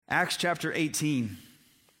Acts chapter 18.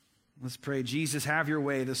 Let's pray. Jesus, have your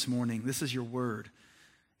way this morning. This is your word.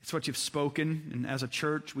 It's what you've spoken, and as a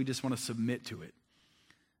church, we just want to submit to it.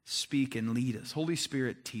 Speak and lead us. Holy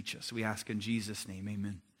Spirit, teach us. We ask in Jesus' name,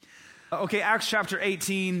 amen. Okay, Acts chapter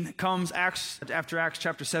 18 comes after Acts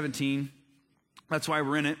chapter 17. That's why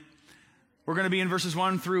we're in it. We're going to be in verses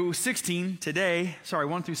 1 through 16 today.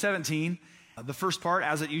 1 through 17. The first part,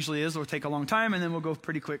 as it usually is, will take a long time, and then we'll go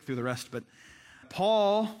pretty quick through the rest. But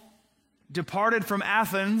Paul departed from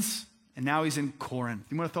Athens, and now he's in Corinth.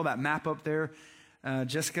 You want to throw that map up there,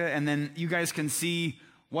 Jessica? And then you guys can see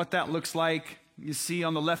what that looks like. You see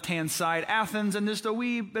on the left-hand side Athens, and just a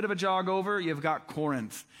wee bit of a jog over, you've got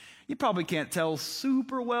Corinth. You probably can't tell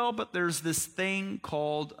super well, but there's this thing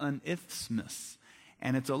called an isthmus.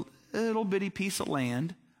 And it's a little bitty piece of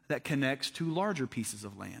land that connects two larger pieces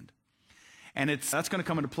of land. And that's going to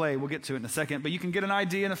come into play. We'll get to it in a second. But you can get an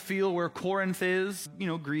idea and a feel where Corinth is,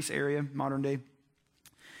 Greece area, modern day.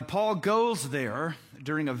 Paul goes there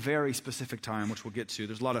during a very specific time, which we'll get to.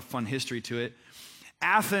 There's a lot of fun history to it.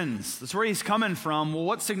 Athens, that's where he's coming from. Well,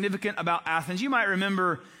 what's significant about Athens? You might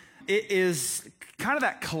remember it is kind of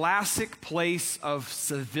that classic place of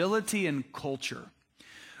civility and culture,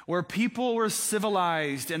 where people were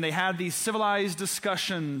civilized and they had these civilized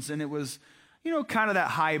discussions, and it was kind of that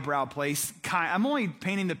highbrow place. I'm only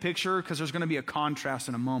painting the picture because there's going to be a contrast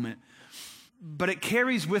in a moment. But it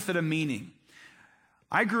carries with it a meaning.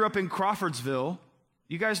 I grew up in Crawfordsville.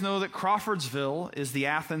 You guys know that Crawfordsville is the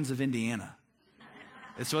Athens of Indiana.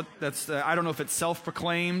 I don't know if it's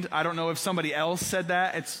self-proclaimed. I don't know if somebody else said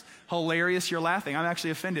that. It's hilarious. You're laughing. I'm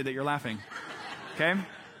actually offended that you're laughing. Okay?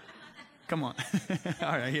 Come on.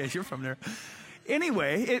 All right, yeah, you're from there.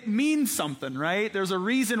 Anyway, it means something, right? There's a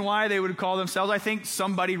reason why they would call themselves. I think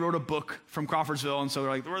somebody wrote a book from Crawfordsville, and so they're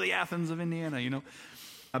like, we're the Athens of Indiana,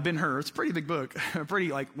 I've been her. It's a pretty big book, a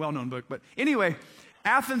pretty well-known book. But anyway,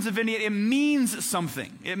 Athens of Indiana, it means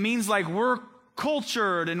something. It means like we're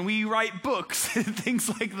cultured and we write books and things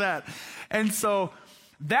like that. And so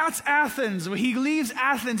that's Athens. He leaves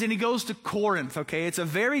Athens and he goes to Corinth, okay? It's a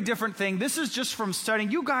very different thing. This is just from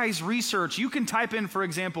studying. You guys research. You can type in, for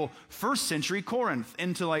example, first century Corinth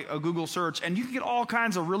into like a Google search, and you can get all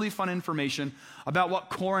kinds of really fun information about what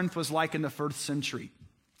Corinth was like in the first century.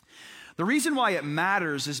 The reason why it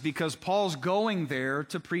matters is because Paul's going there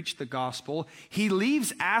to preach the gospel. He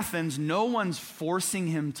leaves Athens. No one's forcing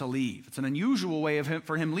him to leave. It's an unusual way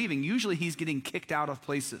for him leaving. Usually he's getting kicked out of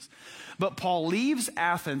places. But Paul leaves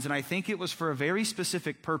Athens, and I think it was for a very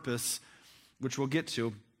specific purpose, which we'll get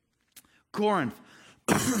to. Corinth.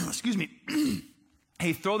 Excuse me.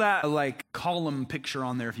 Hey, throw that column picture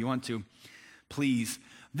on there if you want to, please.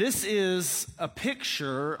 This is a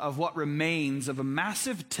picture of what remains of a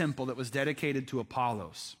massive temple that was dedicated to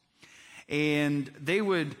Apollos. And they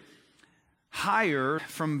would hire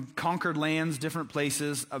from conquered lands, different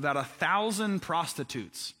places, about 1,000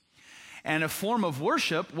 prostitutes. And a form of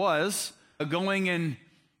worship was going and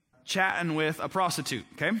chatting with a prostitute,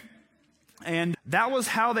 okay? And that was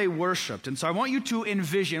how they worshiped. And so I want you to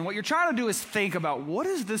envision, what you're trying to do is think about, what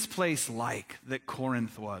is this place like that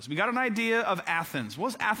Corinth was? We got an idea of Athens. What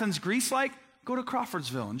was Athens, Greece like? Go to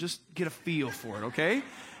Crawfordsville and just get a feel for it, okay?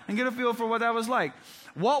 And get a feel for what that was like.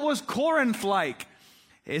 What was Corinth like?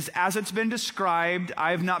 As it's been described,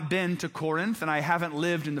 I have not been to Corinth, and I haven't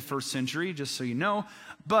lived in the first century, just so you know,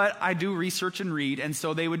 but I do research and read, and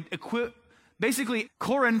so they would basically,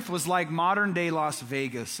 Corinth was like modern-day Las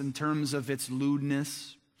Vegas in terms of its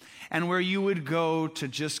lewdness, and where you would go to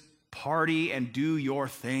just party and do your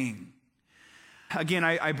thing. Again,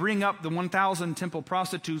 I bring up the 1,000 temple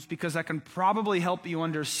prostitutes because that can probably help you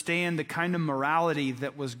understand the kind of morality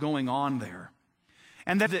that was going on there,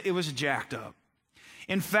 and that it was jacked up.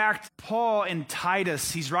 In fact, Paul in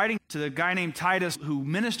Titus, he's writing to the guy named Titus who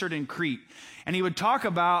ministered in Crete, and he would talk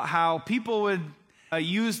about how people would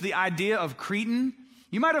use the idea of Cretan.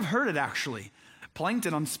 You might have heard it actually.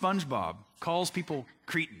 Plankton on SpongeBob calls people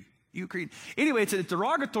Cretan. You Cretan. Anyway, it's a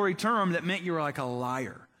derogatory term that meant you were like a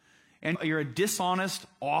liar. And you're a dishonest,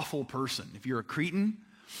 awful person. If you're a Cretan,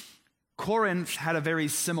 Corinth had a very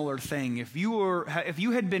similar thing. If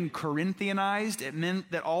you had been Corinthianized, it meant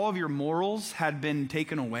that all of your morals had been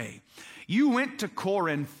taken away. You went to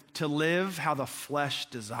Corinth to live how the flesh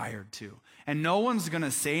desired to. And no one's going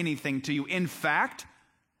to say anything to you. In fact,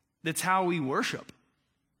 that's how we worship.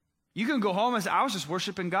 You can go home and say, I was just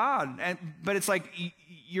worshiping God. But it's like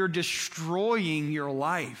you're destroying your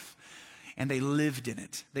life. And they lived in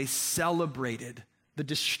it. They celebrated the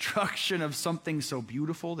destruction of something so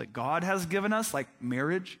beautiful that God has given us, like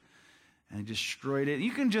marriage and he destroyed it.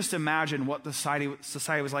 You can just imagine what the society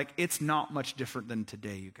was like. It's not much different than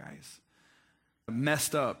today, you guys.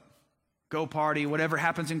 Messed up, go party, whatever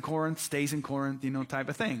happens in Corinth stays in Corinth, type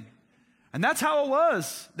of thing. And that's how it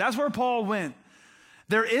was. That's where Paul went.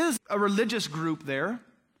 There is a religious group there,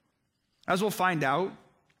 as we'll find out.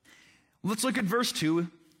 Let's look at verse 2.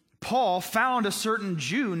 Paul found a certain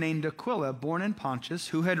Jew named Aquila, born in Pontus,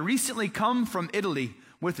 who had recently come from Italy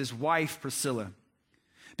with his wife Priscilla,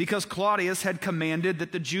 because Claudius had commanded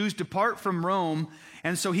that the Jews depart from Rome,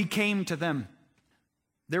 and so he came to them.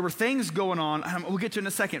 There were things going on, we'll get to it in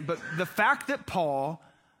a second, but the fact that Paul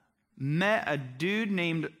met a dude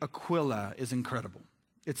named Aquila is incredible.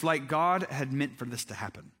 It's like God had meant for this to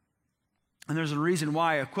happen. And there's a reason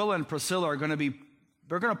why Aquila and Priscilla are going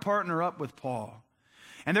to partner up with Paul.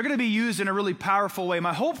 And they're going to be used in a really powerful way.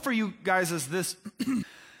 My hope for you guys is this,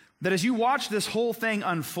 that as you watch this whole thing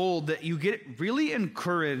unfold, that you get really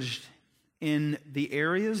encouraged in the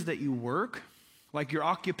areas that you work, like your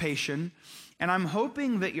occupation. And I'm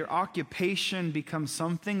hoping that your occupation becomes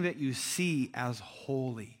something that you see as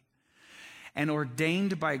holy and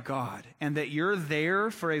ordained by God, and that you're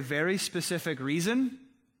there for a very specific reason,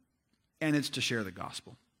 and it's to share the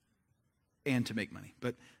gospel and to make money.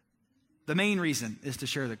 But the main reason is to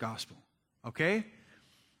share the gospel, okay?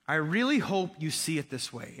 I really hope you see it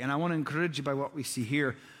this way, and I want to encourage you by what we see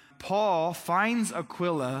here. Paul finds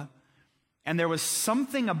Aquila, and there was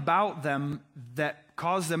something about them that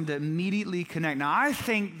caused them to immediately connect. Now, I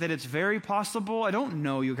think that it's very possible, I don't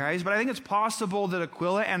know you guys, but I think it's possible that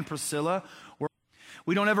Aquila and Priscilla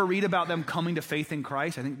we don't ever read about them coming to faith in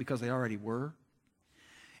Christ, I think because they already were.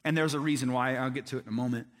 And there's a reason why, I'll get to it in a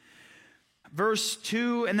moment. Verse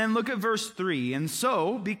 2, and then look at verse 3. And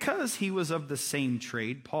so, because he was of the same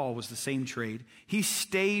trade, Paul was the same trade, he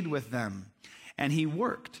stayed with them, and he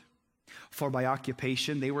worked. For by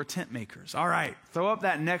occupation, they were tent makers. All right, throw up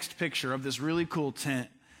that next picture of this really cool tent.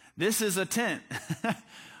 This is a tent,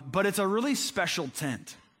 but it's a really special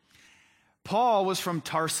tent. Paul was from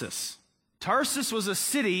Tarsus. Tarsus was a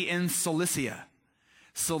city in Cilicia.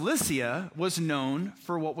 Cilicia was known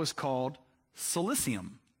for what was called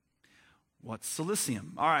Cilicium. What's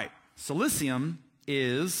Cilicium? All right, Cilicium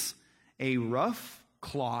is a rough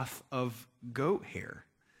cloth of goat hair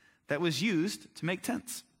that was used to make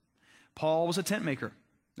tents. Paul was a tent maker.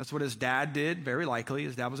 That's what his dad did, very likely.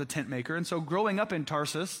 His dad was a tent maker. And so growing up in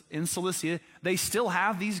Tarsus, in Cilicia, they still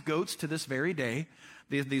have these goats to this very day.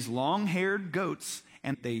 These long-haired goats,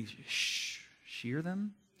 and they shear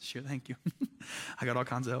them. Thank you. I got all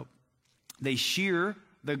kinds of help. They shear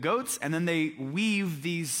the goats, and then they weave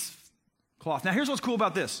these cloth. Now, here's what's cool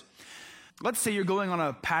about this. Let's say you're going on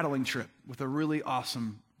a paddling trip with a really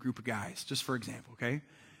awesome group of guys, just for example, okay?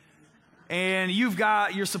 And you've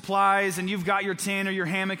got your supplies, and you've got your tent or your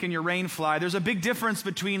hammock and your rain fly. There's a big difference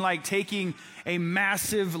between like taking a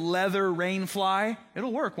massive leather rain fly.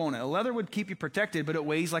 It'll work, won't it? A leather would keep you protected, but it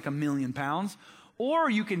weighs like 1,000,000 pounds. Or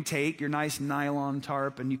you can take your nice nylon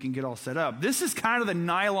tarp and you can get all set up. This is kind of the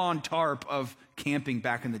nylon tarp of camping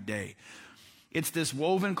back in the day. It's this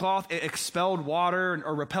woven cloth, it expelled water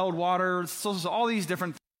or repelled water, so all these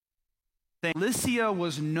different things. Cilicia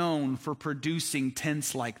was known for producing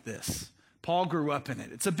tents like this. Paul grew up in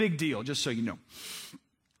it. It's a big deal, just so you know.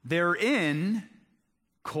 They're in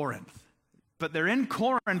Corinth. But they're in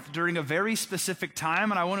Corinth during a very specific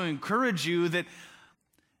time, and I want to encourage you that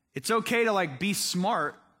it's okay to be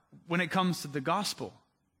smart when it comes to the gospel.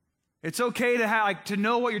 It's okay to to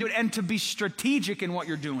know what you're doing and to be strategic in what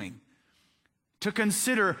you're doing. To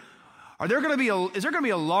consider, is there going to be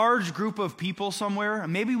a large group of people somewhere?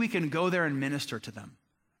 And maybe we can go there and minister to them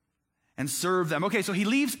and serve them. Okay, so he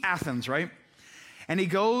leaves Athens, right? And he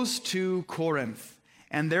goes to Corinth.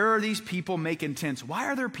 And there are these people making tents. Why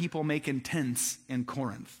are there people making tents in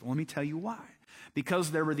Corinth? Well, let me tell you why.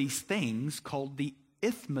 Because there were these things called the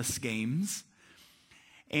Isthmus Games,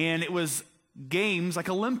 and it was games like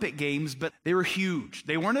Olympic Games, but they were huge.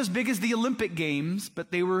 They weren't as big as the Olympic Games, but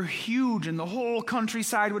they were huge, and the whole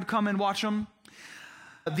countryside would come and watch them.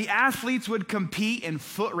 The athletes would compete in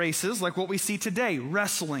foot races like what we see today,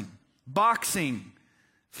 wrestling, boxing,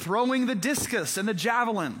 throwing the discus and the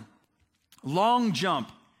javelin, long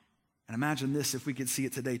jump. And imagine this, if we could see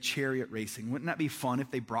it today, chariot racing. Wouldn't that be fun if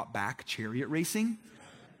they brought back chariot racing?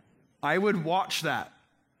 I would watch that,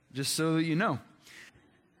 just so that you know.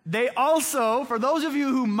 They also, for those of you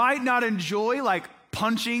who might not enjoy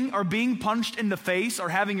punching or being punched in the face or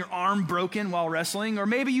having your arm broken while wrestling, or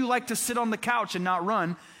maybe you like to sit on the couch and not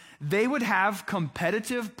run, they would have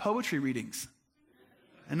competitive poetry readings.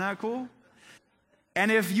 Isn't that cool? And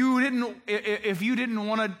if you didn't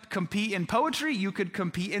want to compete in poetry, you could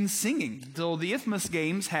compete in singing. So the Isthmus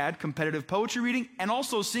Games had competitive poetry reading and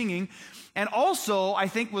also singing. And also, I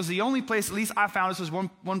think was the only place, at least I found, this was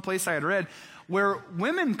one place I had read, where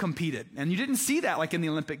women competed. And you didn't see that like in the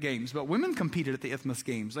Olympic Games, but women competed at the Isthmus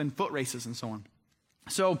Games and foot races and so on.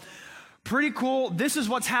 So pretty cool. This is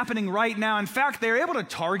what's happening right now. In fact, they were able to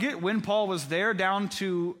target when Paul was there down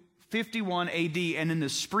to 51 AD, and in the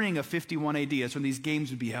spring of 51 AD, that's when these games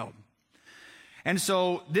would be held. And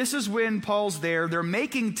so this is when Paul's there. They're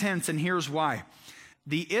making tents, and here's why.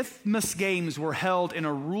 The Isthmus Games were held in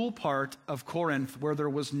a rural part of Corinth where there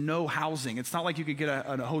was no housing. It's not like you could get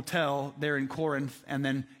a hotel there in Corinth and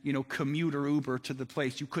then, commute or Uber to the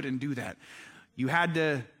place. You couldn't do that. You had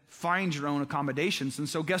to find your own accommodations. And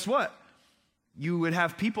so guess what? You would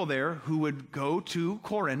have people there who would go to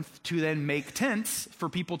Corinth to then make tents for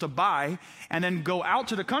people to buy and then go out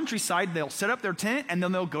to the countryside. They'll set up their tent and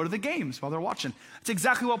then they'll go to the games while they're watching. That's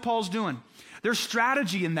exactly what Paul's doing. There's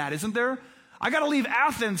strategy in that, isn't there? I got to leave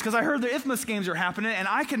Athens because I heard the Isthmus Games are happening and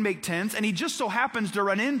I can make tents. And he just so happens to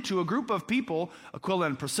run into a group of people, Aquila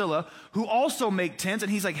and Priscilla, who also make tents.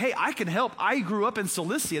 And he's like, hey, I can help. I grew up in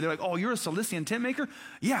Cilicia. They're like, oh, you're a Cilician tent maker?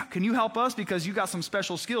 Yeah, can you help us? Because you got some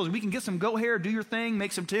special skills. We can get some goat hair, do your thing,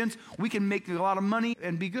 make some tents. We can make a lot of money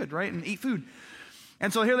and be good, right? And eat food.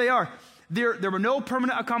 And so here they are. There were no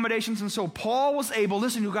permanent accommodations. And so Paul was able,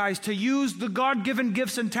 listen, you guys, to use the God-given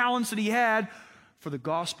gifts and talents that he had for the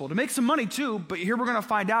gospel, to make some money too, but here we're going to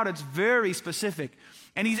find out it's very specific.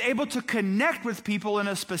 And he's able to connect with people in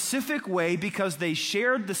a specific way because they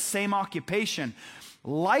shared the same occupation,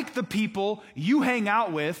 like the people you hang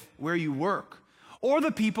out with where you work, or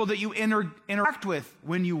the people that you interact with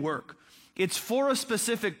when you work. It's for a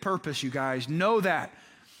specific purpose, you guys. Know that.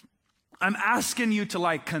 I'm asking you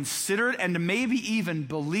to consider it and to maybe even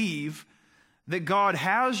believe that God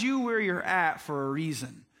has you where you're at for a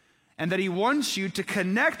reason. And that he wants you to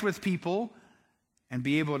connect with people and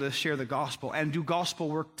be able to share the gospel and do gospel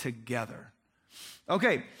work together.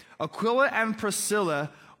 Okay, Aquila and Priscilla,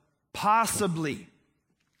 possibly.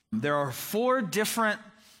 There are 4 different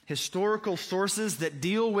historical sources that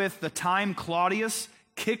deal with the time Claudius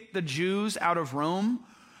kicked the Jews out of Rome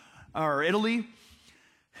or Italy.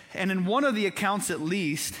 And in one of the accounts at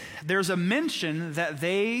least, there's a mention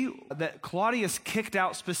that Claudius kicked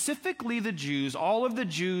out specifically the Jews, all of the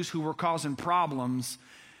Jews who were causing problems,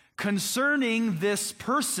 concerning this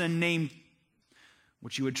person named,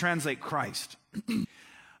 which you would translate Christ.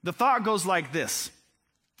 The thought goes like this.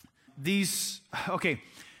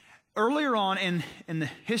 Earlier on in the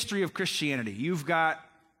history of Christianity, you've got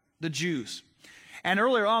the Jews. And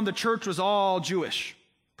earlier on, the church was all Jewish.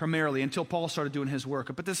 Primarily, until Paul started doing his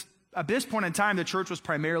work. But at this point in time, the church was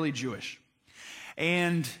primarily Jewish.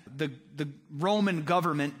 And the Roman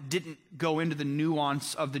government didn't go into the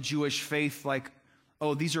nuance of the Jewish faith like,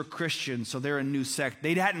 oh, these are Christians, so they're a new sect.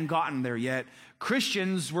 They hadn't gotten there yet.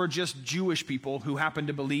 Christians were just Jewish people who happened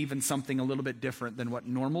to believe in something a little bit different than what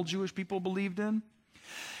normal Jewish people believed in.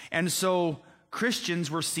 And so Christians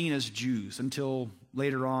were seen as Jews until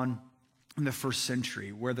later on in the first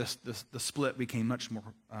century, where the split became much more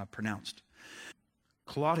pronounced.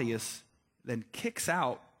 Claudius then kicks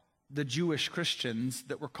out the Jewish Christians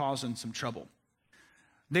that were causing some trouble.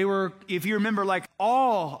 They were, if you remember,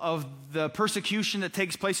 all of the persecution that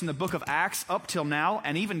takes place in the book of Acts up till now,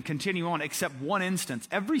 and even continue on, except one instance.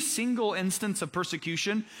 Every single instance of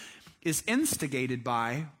persecution is instigated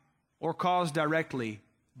by or caused directly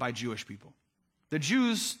by Jewish people. The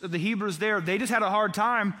Jews, the Hebrews there, they just had a hard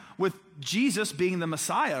time with Jesus being the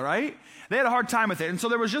Messiah, right? They had a hard time with it. And so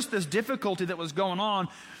there was just this difficulty that was going on.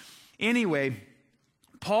 Anyway,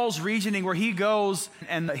 Paul's reasoning where he goes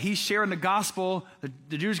and he's sharing the gospel,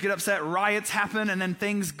 the Jews get upset, riots happen, and then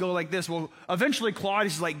things go like this. Well, eventually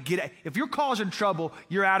Claudius is like, if you're causing trouble,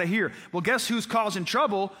 you're out of here. Well, guess who's causing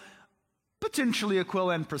trouble? Potentially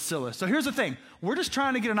Aquila and Priscilla. So here's the thing. We're just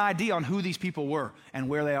trying to get an idea on who these people were and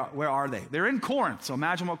where they are. Where are they? They're in Corinth, so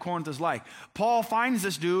imagine what Corinth is like. Paul finds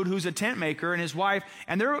this dude who's a tent maker and his wife,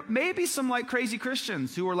 and there may be some crazy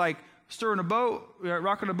Christians who are stirring a boat,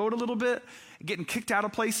 rocking a boat a little bit, getting kicked out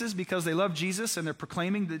of places because they love Jesus and they're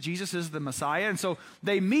proclaiming that Jesus is the Messiah. And so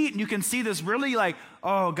they meet and you can see this really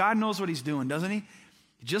oh, God knows what he's doing, doesn't he?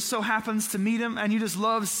 Just so happens to meet him, and you just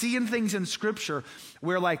love seeing things in Scripture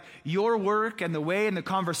where your work and the way and the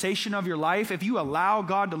conversation of your life, if you allow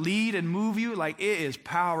God to lead and move you, it is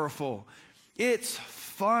powerful. It's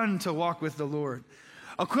fun to walk with the Lord.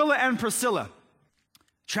 Aquila and Priscilla,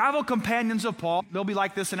 Travel companions of Paul, they'll be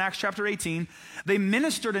like this in Acts chapter 18. They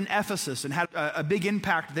ministered in Ephesus and had a big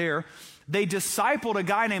impact there. They discipled a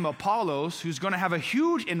guy named Apollos, who's going to have a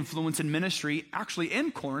huge influence in ministry, actually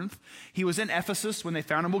in Corinth. He was in Ephesus when they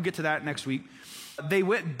found him. We'll get to that next week. They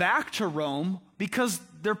went back to Rome because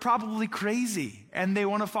they're probably crazy and they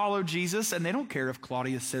want to follow Jesus, and they don't care if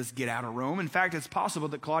Claudius says get out of Rome. In fact, it's possible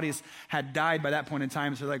that Claudius had died by that point in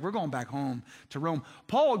time, so they're like, we're going back home to Rome.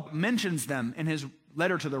 Paul mentions them in his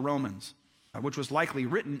letter to the Romans, which was likely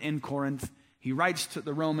written in Corinth. He writes to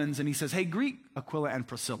the Romans and he says, hey, greet Aquila and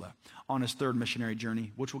Priscilla on his third missionary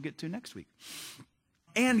journey, which we'll get to next week.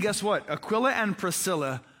 And guess what? Aquila and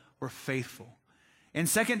Priscilla were faithful. In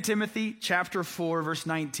 2 Timothy chapter 4, verse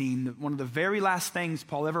 19, one of the very last things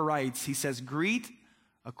Paul ever writes, he says, greet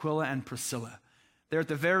Aquila and Priscilla. They're at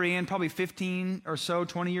the very end, probably 15 or so,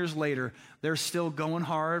 20 years later. They're still going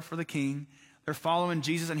hard for the king. They're following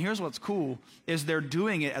Jesus. And here's what's cool, is they're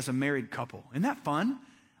doing it as a married couple. Isn't that fun?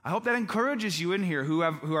 I hope that encourages you in here who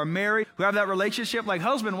are married, who have that relationship like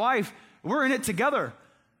husband, wife. We're in it together.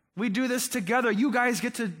 We do this together. You guys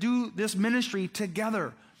get to do this ministry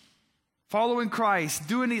together. Following Christ,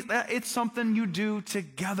 doing these, it's something you do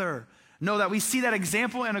together. Know that we see that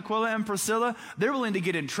example in Aquila and Priscilla. They're willing to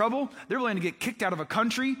get in trouble. They're willing to get kicked out of a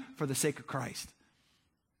country for the sake of Christ.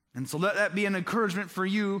 And so let that be an encouragement for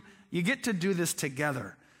you. You get to do this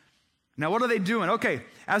together. Now, what are they doing? Okay,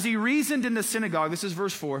 as he reasoned in the synagogue, this is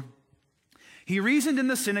verse 4. He reasoned in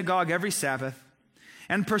the synagogue every Sabbath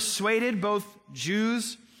and persuaded both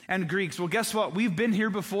Jews and Greeks. Well, guess what? We've been here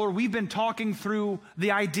before. We've been talking through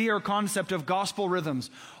the idea or concept of gospel rhythms.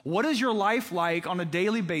 What is your life like on a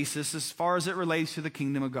daily basis as far as it relates to the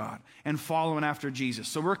kingdom of God and following after Jesus?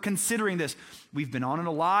 So we're considering this. We've been on it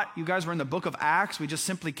a lot. You guys were in the book of Acts. We just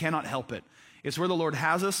simply cannot help it. It's where the Lord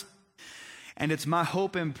has us. And it's my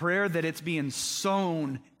hope and prayer that it's being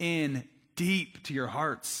sown in deep to your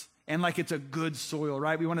hearts. And like it's a good soil,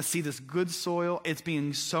 right? We want to see this good soil. It's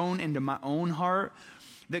being sown into my own heart,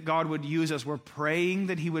 that God would use us. We're praying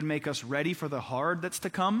that he would make us ready for the hard that's to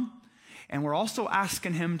come. And we're also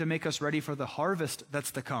asking him to make us ready for the harvest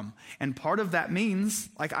that's to come. And part of that means,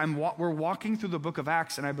 like we're walking through the book of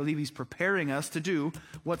Acts, and I believe he's preparing us to do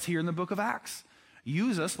what's here in the book of Acts.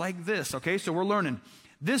 Use us like this, okay? So we're learning.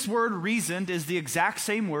 This word reasoned is the exact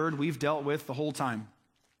same word we've dealt with the whole time,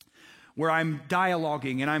 where I'm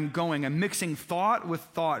dialoguing and I'm mixing thought with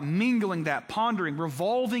thought, mingling that, pondering,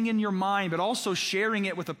 revolving in your mind, but also sharing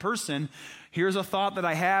it with a person. Here's a thought that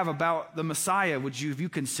I have about the Messiah. Have you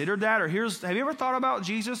considered that? Or have you ever thought about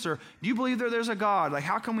Jesus? Or do you believe there's a God? Like,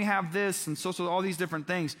 how can we have this? And so all these different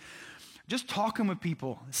things. Just talking with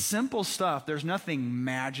people, simple stuff. There's nothing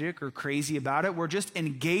magic or crazy about it. We're just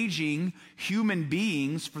engaging human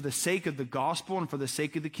beings for the sake of the gospel and for the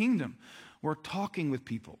sake of the kingdom. We're talking with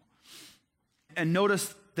people. And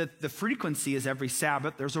notice that the frequency is every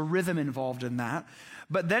Sabbath. There's a rhythm involved in that.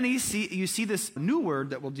 But then you see this new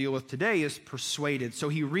word that we'll deal with today is persuaded. So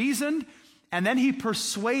he reasoned and then he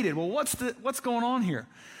persuaded. Well, what's going on here?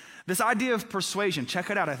 This idea of persuasion, check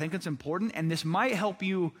it out. I think it's important, and this might help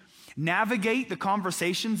you navigate the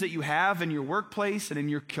conversations that you have in your workplace and in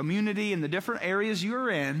your community and the different areas you're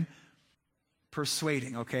in.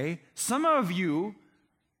 Persuading, okay? Some of you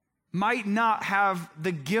might not have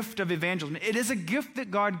the gift of evangelism. It is a gift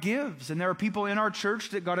that God gives, and there are people in our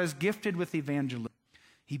church that God has gifted with evangelism.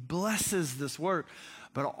 He blesses this work,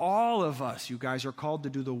 but all of us, you guys, are called to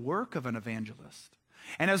do the work of an evangelist.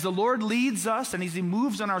 And as the Lord leads us and as he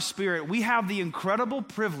moves on our spirit, we have the incredible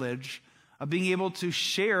privilege of being able to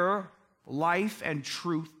share life and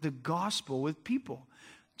truth, the gospel, with people.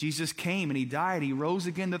 Jesus came and he died. He rose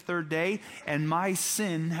again the third day, and my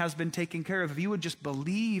sin has been taken care of. If you would just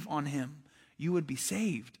believe on him, you would be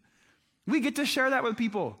saved. We get to share that with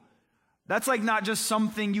people. That's like not just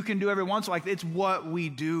something you can do every once in a while. It's what we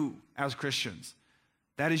do as Christians.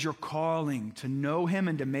 That is your calling, to know him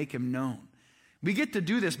and to make him known. We get to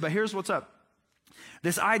do this, but here's what's up.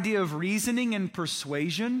 This idea of reasoning and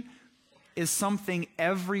persuasion is something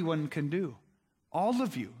everyone can do. All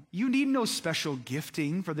of you. You need no special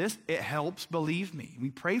gifting for this. It helps, believe me. We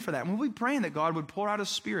pray for that. And we'll be praying that God would pour out his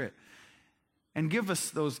Spirit and give us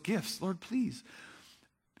those gifts. Lord, please.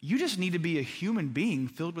 You just need to be a human being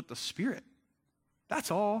filled with the Spirit. That's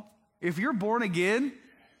all. If you're born again,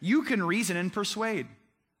 you can reason and persuade.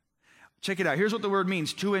 Check it out. Here's what the word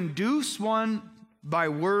means. To induce one by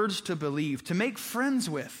words to believe, to make friends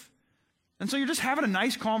with. And so you're just having a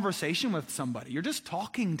nice conversation with somebody. You're just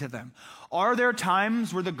talking to them. Are there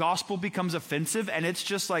times where the gospel becomes offensive and it's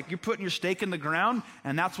just like you're putting your stake in the ground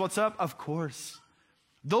and that's what's up? Of course.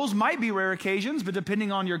 Those might be rare occasions, but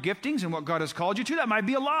depending on your giftings and what God has called you to, that might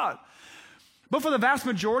be a lot. But for the vast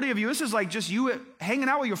majority of you, this is like just you hanging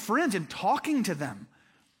out with your friends and talking to them,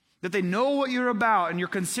 that they know what you're about and you're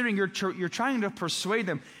considering, you're trying to persuade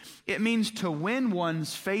them. It means to win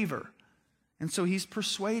one's favor. And so he's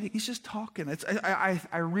persuading, he's just talking.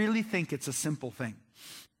 I really think it's a simple thing.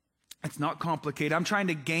 It's not complicated. I'm trying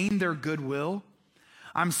to gain their goodwill.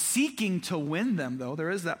 I'm seeking to win them, though.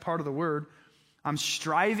 There is that part of the word. I'm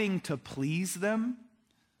striving to please them.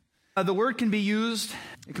 The word can be used,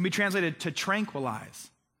 it can be translated to tranquilize,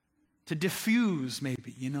 to diffuse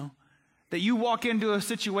maybe, That you walk into a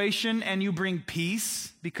situation and you bring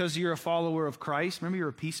peace because you're a follower of Christ. Remember, you're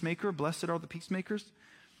a peacemaker. Blessed are the peacemakers.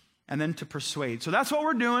 And then to persuade. So that's what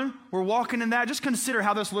we're doing. We're walking in that. Just consider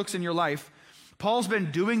how this looks in your life. Paul's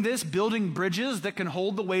been doing this, building bridges that can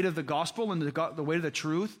hold the weight of the gospel and the weight of the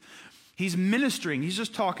truth. He's ministering. He's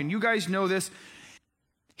just talking. You guys know this.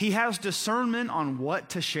 He has discernment on what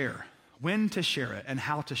to share, when to share it, and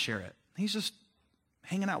how to share it. He's just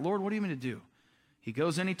hanging out. Lord, what do you mean to do? He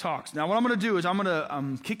goes in, he talks. Now, what I'm going to do is I'm going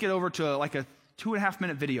to kick it over to like a 2.5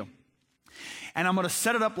 minute video. And I'm going to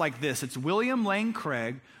set it up like this. It's William Lane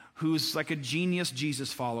Craig, who's like a genius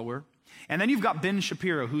Jesus follower. And then you've got Ben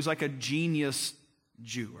Shapiro, who's like a genius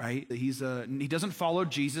Jew, right? He doesn't follow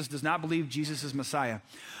Jesus, does not believe Jesus is Messiah.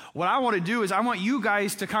 What I want to do is I want you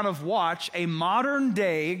guys to kind of watch a modern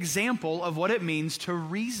day example of what it means to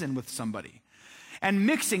reason with somebody and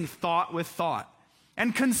mixing thought with thought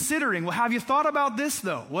and considering, well, have you thought about this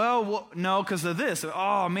though? Well no, because of this.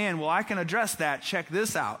 Oh man, well, I can address that. Check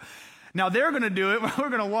this out. Now they're going to do it. We're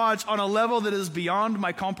going to watch on a level that is beyond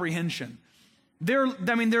my comprehension. They're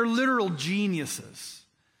literal geniuses.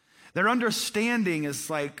 Their understanding is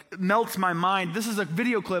like, melts my mind. This is a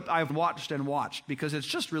video clip I've watched because it's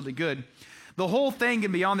just really good. The whole thing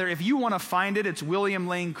can be on there. If you want to find it, it's William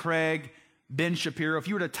Lane Craig, Ben Shapiro. If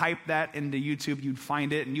you were to type that into YouTube, you'd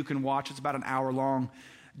find it and you can watch. It's about an hour long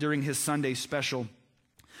during his Sunday special.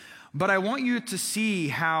 But I want you to see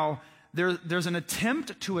how there's an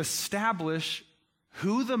attempt to establish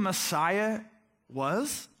who the Messiah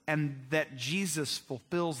was, and that Jesus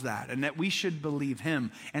fulfills that, and that we should believe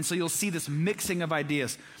him. And so you'll see this mixing of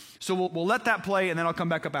ideas. So we'll let that play, and then I'll come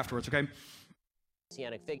back up afterwards, okay?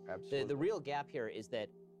 Messianic figure. The real gap here is that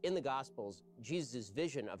in the Gospels, Jesus'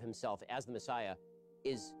 vision of himself as the Messiah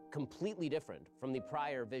is completely different from the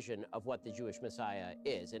prior vision of what the Jewish Messiah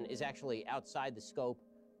is, and is actually outside the scope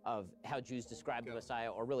of how Jews describe the Messiah,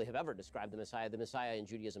 or really have ever described the Messiah. The Messiah in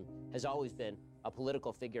Judaism has always been a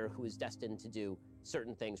political figure who is destined to do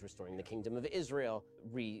certain things, restoring the kingdom of Israel,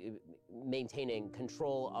 maintaining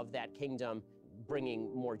control of that kingdom,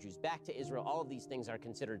 bringing more Jews back to Israel. All of these things are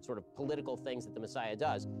considered sort of political things that the Messiah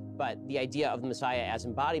does. But the idea of the Messiah as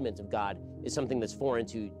embodiment of God is something that's foreign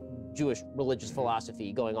to Jewish religious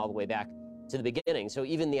philosophy going all the way back to the beginning. So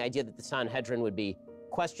even the idea that the Sanhedrin would be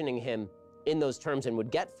questioning him in those terms and would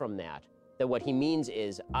get from that what he means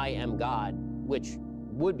is, I am God, which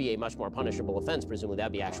would be a much more punishable offense. Presumably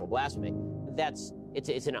that'd be actual blasphemy.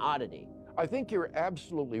 It's an oddity. I think you're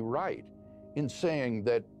absolutely right in saying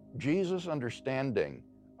that Jesus' understanding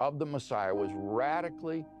of the Messiah was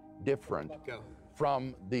radically different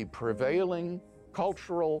from the prevailing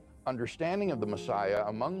cultural understanding of the Messiah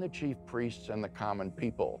among the chief priests and the common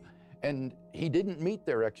people. And he didn't meet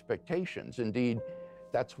their expectations. Indeed,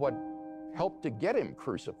 that's what helped to get him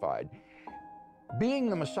crucified. Being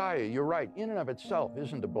the Messiah, you're right, in and of itself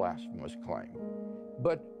isn't a blasphemous claim.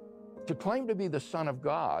 But to claim to be the Son of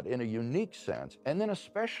God in a unique sense, and then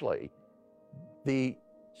especially the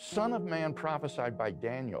Son of Man prophesied by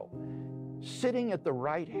Daniel, sitting at the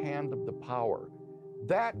right hand of the power,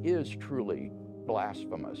 that is truly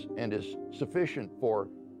blasphemous and is sufficient for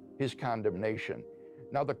his condemnation.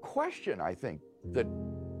 Now, the question, I think, that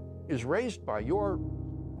is raised by your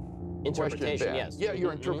interpretation, Ben, yes. Yeah,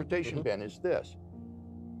 your interpretation, Ben, is this.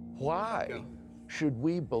 Why should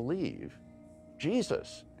we believe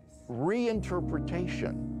Jesus'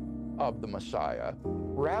 reinterpretation of the Messiah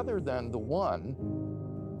rather than the one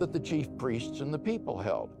that the chief priests and the people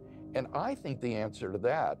held? And I think the answer to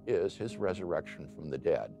that is his resurrection from the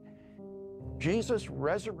dead. Jesus'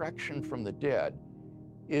 resurrection from the dead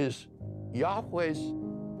is Yahweh's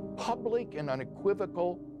public and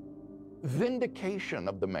unequivocal vindication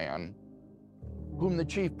of the man whom the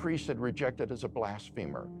chief priests had rejected as a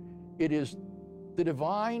blasphemer. It is the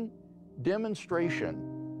divine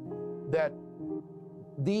demonstration that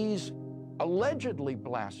these allegedly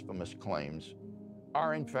blasphemous claims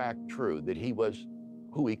are in fact true, that he was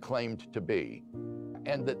who he claimed to be,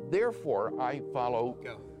 and that therefore I follow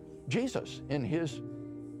Jesus in his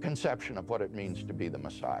conception of what it means to be the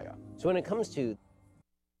Messiah. So when it comes to...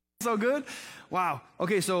 So good. Wow.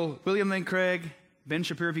 Okay, so William Lane Craig, Ben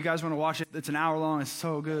Shapiro, if you guys want to watch it, it's an hour long. It's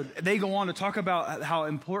so good. They go on to talk about how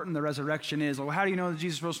important the resurrection is. Well, how do you know that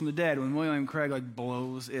Jesus rose from the dead? When William Craig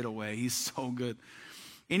blows it away. He's so good.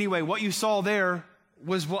 Anyway, what you saw there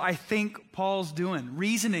was what I think Paul's doing,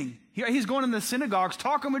 reasoning. He's going in the synagogues,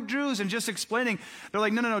 talking with Jews and just explaining. They're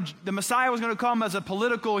like, no, the Messiah was going to come as a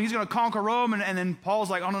political, he's going to conquer Rome. And then Paul's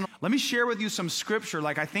like, oh, no. Let me share with you some scripture.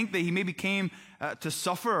 I think that he maybe came to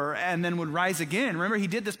suffer and then would rise again. Remember, he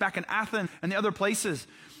did this back in Athens and the other places.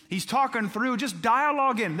 He's talking through, just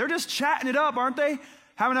dialoguing. They're just chatting it up, aren't they?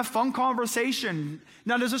 Having a fun conversation.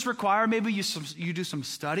 Now, does this require maybe you do some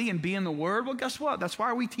study and be in the Word? Well, guess what? That's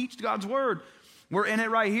why we teach God's Word. We're in it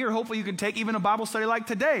right here. Hopefully you can take even a Bible study like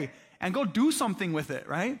today and go do something with it,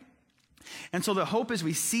 right? And so the hope is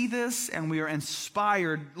we see this and we are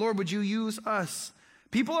inspired. Lord, would you use us?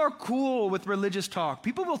 People are cool with religious talk.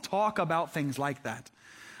 People will talk about things like that.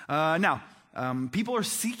 Now, people are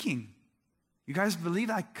seeking. You guys believe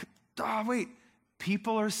that?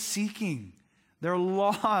 People are seeking. They're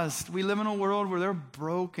lost. We live in a world where they're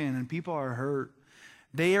broken and people are hurt.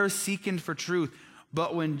 They are seeking for truth.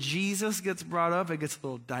 But when Jesus gets brought up, it gets a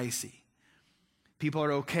little dicey. People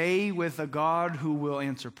are okay with a God who will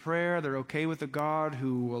answer prayer. They're okay with a God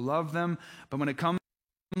who will love them. But when it comes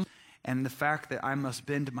and the fact that I must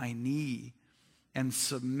bend my knee and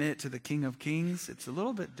submit to the King of Kings, it's a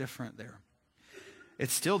little bit different there.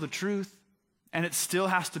 It's still the truth, and it still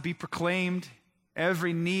has to be proclaimed.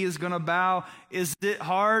 Every knee is going to bow. Is it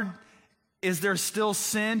hard? Is there still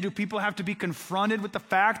sin? Do people have to be confronted with the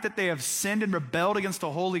fact that they have sinned and rebelled against a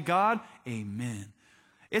holy God? Amen.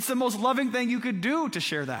 It's the most loving thing you could do to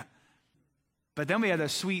share that. But then we had a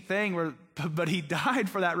sweet thing where, but he died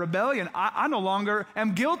for that rebellion. I no longer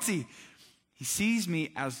am guilty. He sees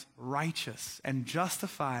me as righteous and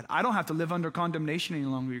justified. I don't have to live under condemnation any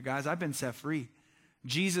longer, you guys. I've been set free.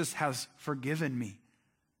 Jesus has forgiven me.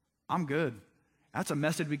 I'm good. That's a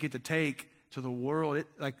message we get to take to the world,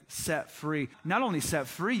 set free. Not only set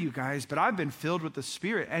free, you guys, but I've been filled with the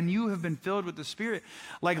Spirit, and you have been filled with the Spirit.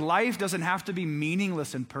 Life doesn't have to be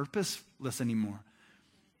meaningless and purposeless anymore.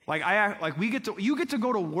 You get to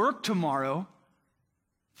go to work tomorrow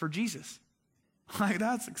for Jesus.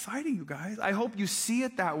 That's exciting, you guys. I hope you see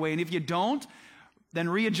it that way, and if you don't, then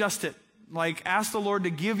readjust it. Ask the Lord to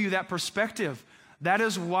give you that perspective. That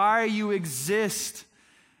is why you exist.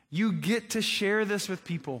 You get to share this with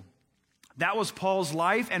people. That was Paul's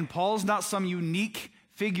life, and Paul's not some unique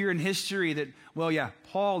figure in history that,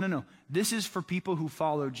 Paul, no. This is for people who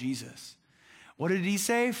follow Jesus. What did he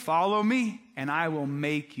say? Follow me, and I will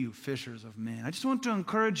make you fishers of men. I just want to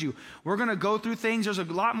encourage you. We're going to go through things. There's a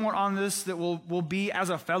lot more on this that we'll be, as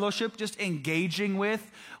a fellowship, just engaging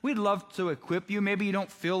with. We'd love to equip you. Maybe you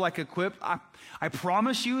don't feel like equipped. I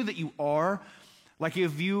promise you that you are.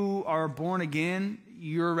 If you are born again,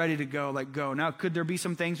 you're ready to go, go. Now, could there be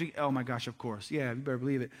some things oh my gosh, of course. Yeah, you better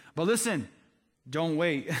believe it. But listen, don't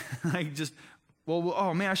wait.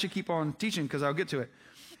 I should keep on teaching because I'll get to it.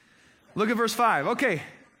 Look at verse 5. Okay.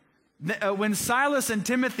 When Silas and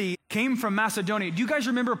Timothy came from Macedonia, do you guys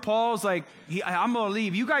remember Paul's I'm going to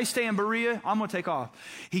leave. You guys stay in Berea. I'm going to take off.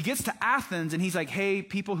 He gets to Athens and he's like, hey,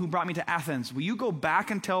 people who brought me to Athens, will you go back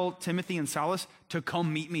and tell Timothy and Silas to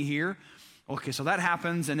come meet me here? Okay, so that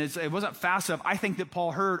happens, and it wasn't fast enough. I think that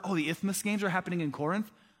Paul heard, the Isthmus games are happening in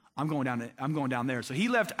Corinth. I'm going down there. So he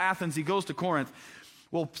left Athens. He goes to Corinth.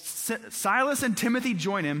 Well, Silas and Timothy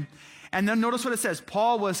join him, and then notice what it says.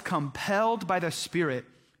 Paul was compelled by the Spirit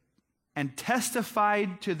and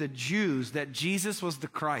testified to the Jews that Jesus was the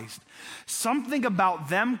Christ. Something about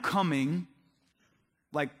them coming,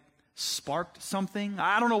 sparked something.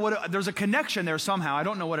 I don't know there's a connection there somehow. I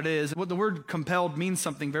don't know what it is. What the word compelled means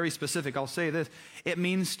something very specific. I'll say this. It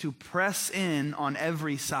means to press in on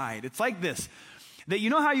every side. It's like this. That you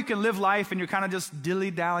know how you can live life and you're kind of just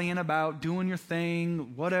dilly-dallying about doing your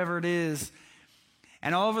thing, whatever it is.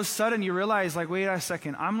 And all of a sudden you realize, wait a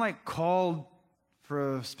second, I'm called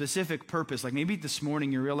for a specific purpose. Maybe this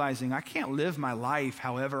morning you're realizing I can't live my life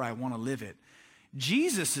however I want to live it.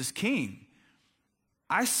 Jesus is king.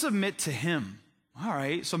 I submit to him. All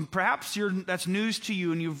right, so perhaps that's news to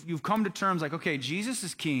you and you've come to terms okay, Jesus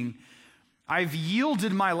is king. I've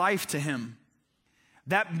yielded my life to him.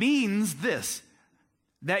 That means this,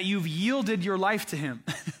 that you've yielded your life to him.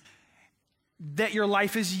 That your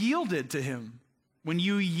life is yielded to him. When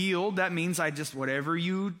you yield, that means whatever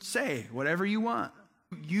you say, whatever you want,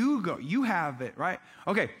 you go, you have it, right?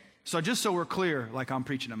 Okay, so just so we're clear, I'm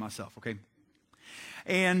preaching to myself, okay?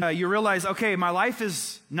 And you realize, okay, my life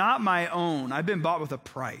is not my own. I've been bought with a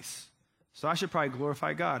price. So I should probably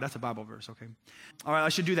glorify God. That's a Bible verse, okay? All right, I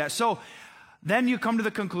should do that. So then you come to the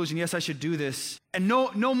conclusion, yes, I should do this. And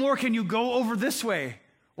no more can you go over this way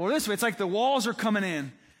or this way. It's like the walls are coming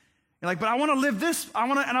in. You're like, but I want to live this, I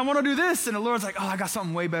want to do this. And the Lord's like, oh, I got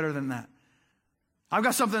something way better than that. I've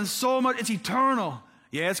got something so much, it's eternal.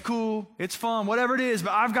 Yeah, it's cool, it's fun, whatever it is,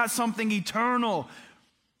 but I've got something eternal.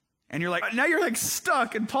 And you're like, now you're like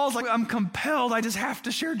stuck. And Paul's like, I'm compelled, I just have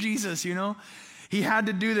to share Jesus, you know? He had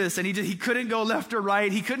to do this, and he couldn't go left or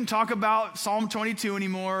right. He couldn't talk about Psalm 22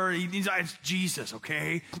 anymore. It's Jesus,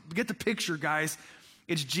 okay? Get the picture, guys.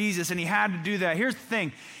 It's Jesus, and he had to do that. Here's the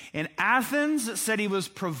thing. In Athens, it said he was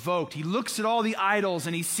provoked. He looks at all the idols,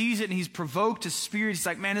 and he sees it, and he's provoked his spirit. He's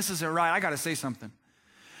like, man, this isn't right. I got to say something.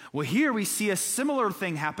 Well, here we see a similar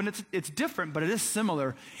thing happen. It's different, but it is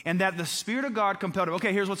similar, in that the Spirit of God compelled him.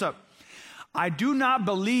 Okay, here's what's up. I do not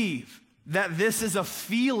believe that this is a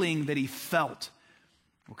feeling that he felt.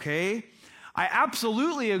 Okay? I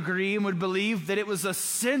absolutely agree and would believe that it was a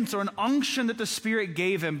sense or an unction that the Spirit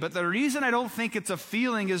gave him. But the reason I don't think it's a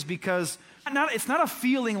feeling is because it's not a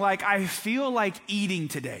feeling like I feel like eating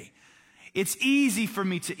today. It's easy for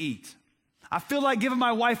me to eat. I feel like giving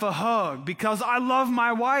my wife a hug because I love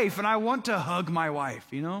my wife and I want to hug my wife,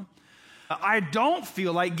 you know? I don't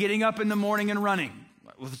feel like getting up in the morning and running.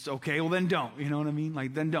 Well, it's okay, well then don't, you know what I mean?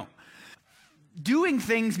 Like then don't. Doing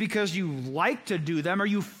things because you like to do them or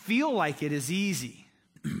you feel like it is easy.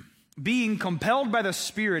 Being compelled by the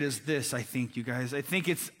Spirit is this, I think, you guys. I think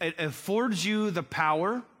it affords you the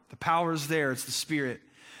power. The power is there, it's the Spirit.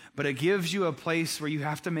 But it gives you a place where you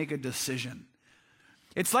have to make a decision.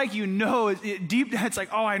 It's like deep down, it's like,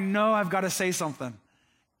 oh, I know I've got to say something.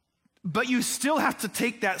 But you still have to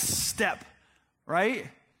take that step, right?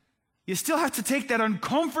 You still have to take that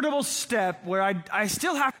uncomfortable step where I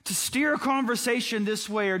still have to steer a conversation this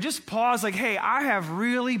way or just pause like, hey, I have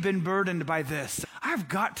really been burdened by this. I've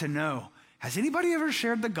got to know. Has anybody ever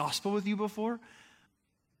shared the gospel with you before?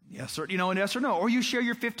 Yes or yes or no. Or you share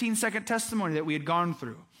your 15-second testimony that we had gone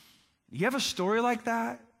through. You have a story like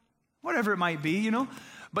that? Whatever it might be, you know?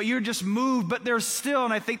 But you're just moved, but there's still,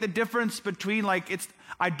 and I think the difference between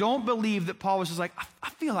I don't believe that Paul was just like, I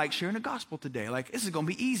feel like sharing the gospel today. Like, this is going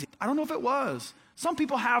to be easy. I don't know if it was. Some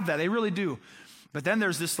people have that. They really do. But then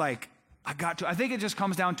there's this I think it just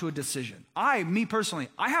comes down to a decision. Me personally,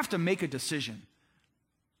 I have to make a decision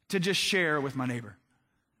to just share with my neighbor.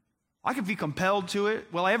 I could be compelled to it.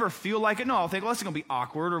 Will I ever feel like it? No, I'll think, well, this is going to be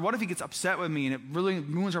awkward. Or what if he gets upset with me and it really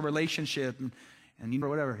ruins our relationship and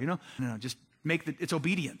whatever, you know? No, just it's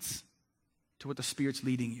obedience to what the Spirit's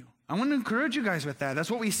leading you. I want to encourage you guys with that.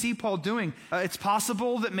 That's what we see Paul doing. It's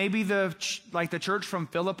possible that maybe the church from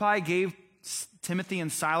Philippi gave Timothy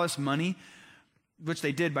and Silas money, which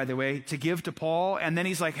they did, by the way, to give to Paul. And then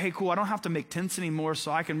he's like, hey, cool, I don't have to make tents anymore,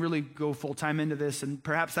 so I can really go full time into this. And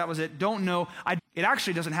perhaps that was it. Don't know. It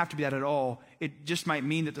actually doesn't have to be that at all. It just might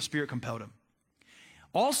mean that the Spirit compelled him.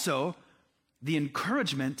 Also, the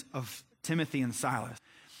encouragement of Timothy and Silas.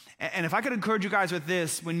 And if I could encourage you guys with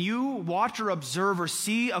this, when you watch or observe or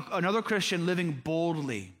see another Christian living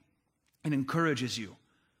boldly, it encourages you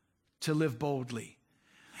to live boldly.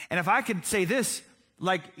 And if I could say this,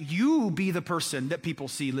 you be the person that people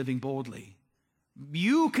see living boldly.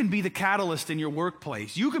 You can be the catalyst in your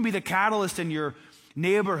workplace. You can be the catalyst in your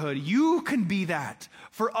neighborhood. You can be that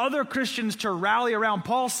for other Christians to rally around.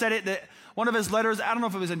 Paul said it, that one of his letters, I don't know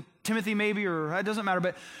if it was in Timothy maybe, or it doesn't matter,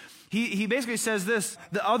 but he basically says this,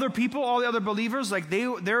 the other people, all the other believers,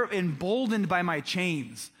 they're emboldened by my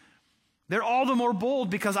chains. They're all the more bold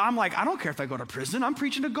because I'm like, I don't care if I go to prison, I'm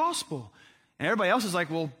preaching the gospel. And everybody else is like,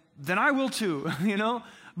 well, then I will too, you know?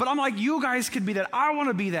 But I'm like, you guys could be that. I want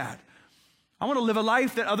to be that. I want to live a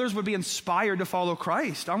life that others would be inspired to follow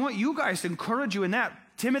Christ. I want you guys to encourage you in that.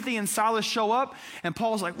 Timothy and Silas show up, and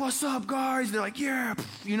Paul's like, what's up, guys? They're like, yeah,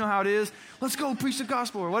 you know how it is. Let's go preach the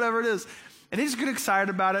gospel or whatever it is. And they just get excited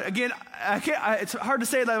about it. Again, it's hard to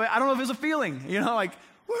say it that way. I don't know if it's a feeling, you know, like,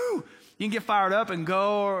 woo. You can get fired up and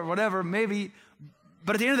go or whatever, maybe.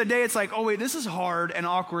 But at the end of the day, it's like, oh, wait, this is hard and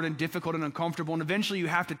awkward and difficult and uncomfortable. And eventually you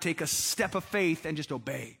have to take a step of faith and just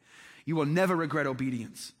obey. You will never regret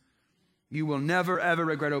obedience. You will never, ever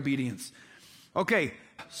regret obedience. Okay,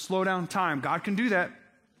 slow down time. God can do that.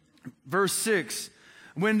 Verse 6.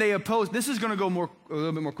 When they opposed, this is going to go a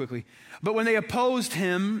little bit more quickly. But when they opposed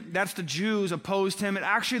him, that's the Jews opposed him. And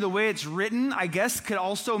actually the way it's written, I guess, could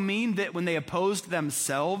also mean that when they opposed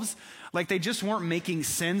themselves, like they just weren't making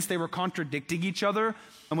sense. They were contradicting each other.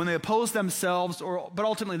 And when they opposed themselves, but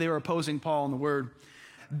ultimately they were opposing Paul and the word.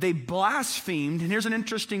 they blasphemed. And here's an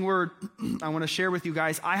interesting word I want to share with you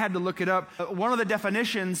guys. I had to look it up. One of the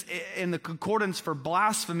definitions in the concordance for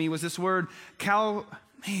blasphemy was this word, I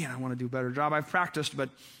want to do a better job. I've practiced, but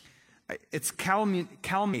it's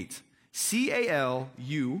calumniate.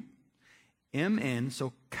 C-A-L-U-M-N,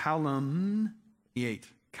 so calumniate.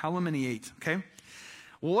 Calumniate, okay?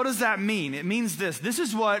 Well, what does that mean? It means this. This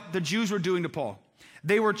is what the Jews were doing to Paul.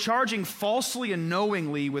 They were charging falsely and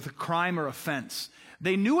knowingly with a crime or offense.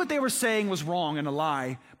 They knew what they were saying was wrong and a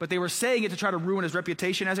lie, but they were saying it to try to ruin his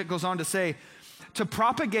reputation, as it goes on to say, to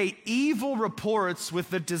propagate evil reports with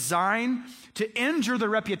the design to injure the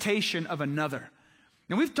reputation of another.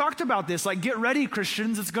 And we've talked about this, like, get ready,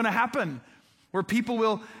 Christians, it's going to happen, where people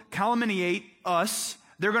will calumniate us.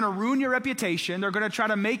 They're going to ruin your reputation. They're going to try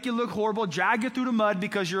to make you look horrible, drag you through the mud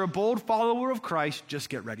because you're a bold follower of Christ. Just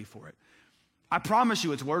get ready for it. I promise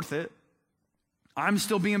you it's worth it. I'm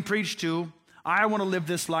still being preached to. I want to live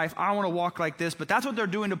this life. I want to walk like this. But that's what they're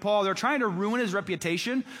doing to Paul. They're trying to ruin his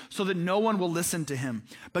reputation so that no one will listen to him.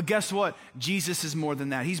 But guess what? Jesus is more than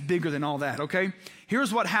that. He's bigger than all that, okay?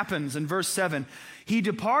 Here's what happens in verse 7. He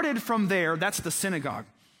departed from there. That's the synagogue.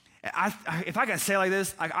 If I could say it like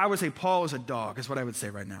this, I would say Paul is a dog, is what I would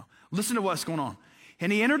say right now. Listen to what's going on.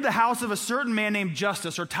 And he entered the house of a certain man named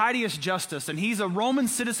Justus, or Titius Justus, and he's a Roman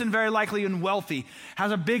citizen, very likely, and wealthy,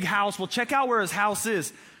 has a big house. Well, check out where his house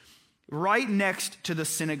is. Right next to the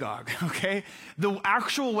synagogue, okay? The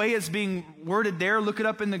actual way it's being worded there, look it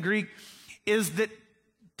up in the Greek, is that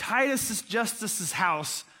Titius Justus's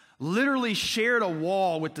house literally shared a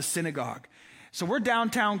wall with the synagogue. So we're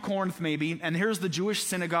downtown Corinth maybe, and here's the Jewish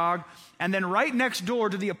synagogue, and then right next door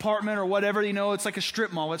to the apartment or whatever, it's like a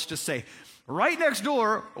strip mall, let's just say. Right next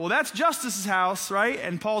door, well, that's Justus's house, right?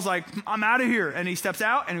 And Paul's like, I'm out of here. And he steps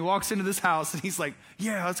out and he walks into this house and he's like,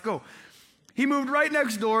 yeah, let's go. He moved right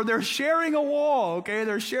next door. They're sharing a wall, okay?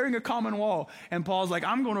 They're sharing a common wall. And Paul's like,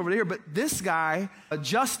 I'm going over here. But this guy,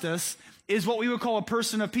 Justus, is what we would call a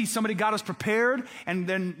person of peace. Somebody got us prepared. And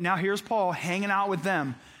then now here's Paul hanging out with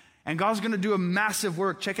them. And God's going to do a massive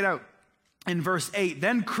work. Check it out in verse 8.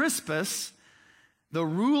 Then Crispus, the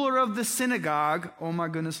ruler of the synagogue, oh my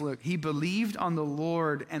goodness, look, he believed on the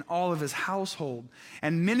Lord and all of his household.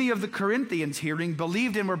 And many of the Corinthians hearing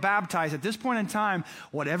believed and were baptized. At this point in time,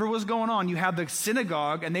 whatever was going on, you have the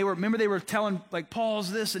synagogue, and they were telling, like,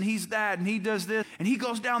 Paul's this and he's that and he does this. And he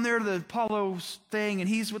goes down there to the Apollos thing and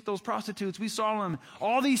he's with those prostitutes. We saw him.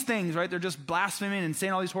 All these things, right? They're just blaspheming and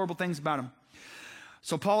saying all these horrible things about him.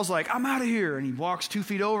 So Paul's like, I'm out of here. And he walks 2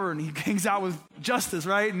 feet over and he hangs out with Justus,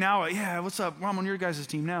 right? Now, yeah, what's up? Well, I'm on your guys'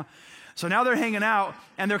 team now. So now they're hanging out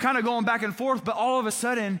and they're kind of going back and forth. But all of a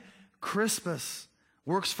sudden, Crispus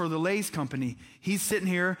works for the Lay's company. He's sitting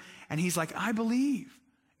here and he's like, I believe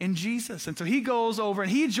in Jesus. And so he goes over and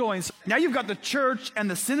he joins. Now you've got the church and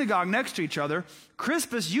the synagogue next to each other.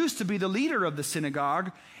 Crispus used to be the leader of the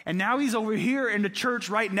synagogue, and now he's over here in the church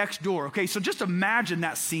right next door. Okay, so just imagine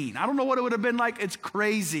that scene. I don't know what it would have been like. It's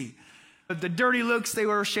crazy. The dirty looks they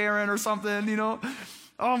were sharing or something,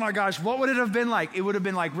 Oh my gosh, what would it have been like? It would have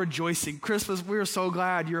been like rejoicing. Crispus, we're so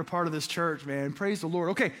glad you're a part of this church, man. Praise the Lord.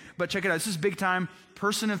 Okay, but check it out. This is big time.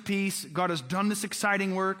 Person of peace. God has done this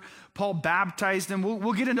exciting work. Paul baptized them.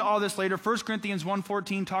 We'll get into all this later. 1 Corinthians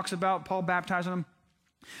 1:14 talks about Paul baptizing them.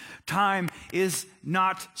 Time is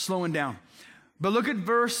not slowing down. But look at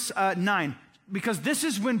verse 9, because this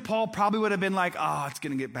is when Paul probably would have been like, it's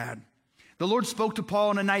going to get bad. The Lord spoke to Paul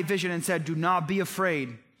in a night vision and said, do not be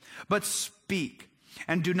afraid, but speak,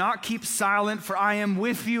 and do not keep silent, for I am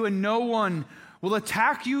with you, and no one will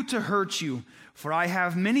attack you to hurt you, for I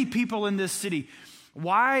have many people in this city.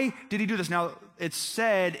 Why did he do this? Now, it's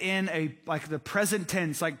said in the present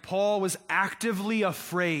tense, like Paul was actively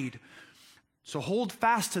afraid. So hold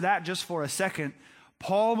fast to that just for a second.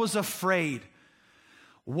 Paul was afraid.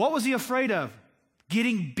 What was he afraid of?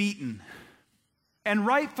 Getting beaten. And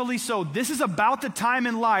rightfully so. This is about the time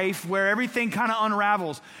in life where everything kind of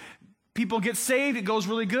unravels. People get saved, it goes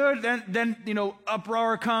really good, then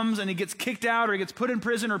uproar comes and he gets kicked out or he gets put in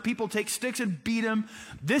prison or people take sticks and beat him.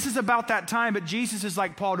 This is about that time, but Jesus is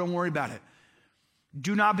like, Paul, don't worry about it.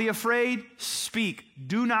 Do not be afraid, speak.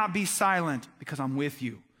 Do not be silent, because I'm with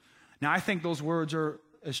you. Now, I think those words are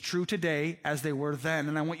as true today as they were then,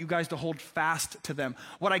 and I want you guys to hold fast to them.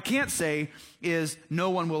 What I can't say is no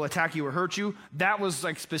one will attack you or hurt you. That was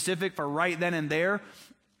specific for right then and there.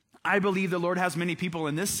 I believe the Lord has many people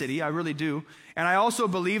in this city. I really do. And I also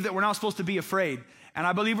believe that we're not supposed to be afraid. And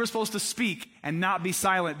I believe we're supposed to speak and not be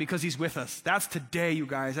silent because he's with us. That's today, you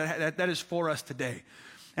guys. That is for us today.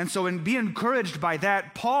 And so be encouraged by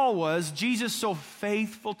that. Paul was. Jesus so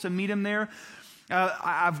faithful to meet him there.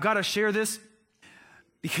 I've got to share this.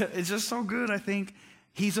 Because it's just so good, I think.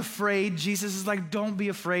 He's afraid. Jesus is like, don't be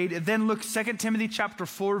afraid. And then look, 2 Timothy chapter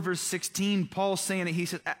 4, verse 16, Paul's saying it. He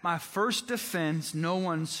says, at my first defense, no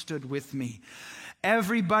one stood with me.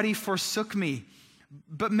 Everybody forsook me.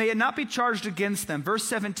 But may it not be charged against them. Verse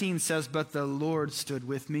 17 says, but the Lord stood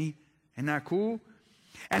with me. Isn't that cool?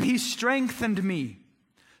 And he strengthened me,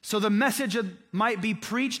 so the message might be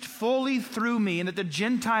preached fully through me and that the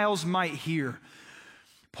Gentiles might hear.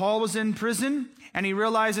 Paul was in prison, and he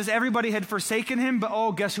realizes everybody had forsaken him,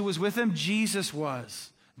 but guess who was with him? Jesus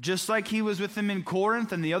was. Just like he was with him in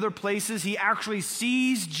Corinth and the other places, he actually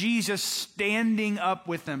sees Jesus standing up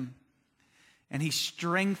with him, and he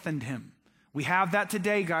strengthened him. We have that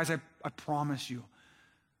today, guys, I promise you.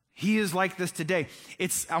 He is like this today.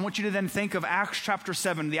 I want you to then think of Acts chapter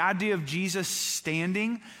 7, the idea of Jesus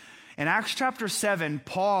standing. In Acts chapter 7,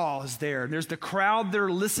 Paul is there. There's the crowd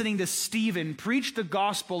there listening to Stephen preach the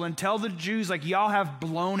gospel and tell the Jews, like, y'all have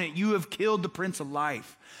blown it. You have killed the Prince of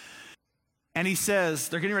Life. And he says,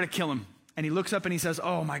 they're getting ready to kill him. And he looks up and he says,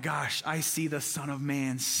 oh my gosh, I see the Son of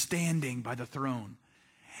Man standing by the throne.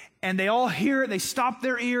 And they all hear it, they stop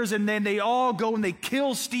their ears, and then they all go and they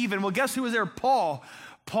kill Stephen. Well, guess who was there? Paul.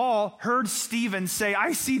 Paul heard Stephen say,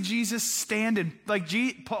 I see Jesus standing. Like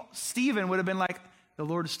Stephen would have been like, the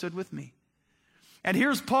Lord stood with me. And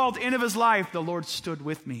here's Paul at the end of his life, the Lord stood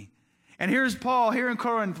with me. And here's Paul here in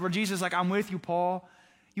Corinth where Jesus is like, I'm with you, Paul.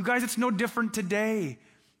 You guys, it's no different today.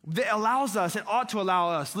 It ought to allow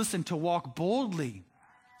us, listen, to walk boldly.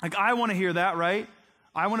 Like, I want to hear that, right?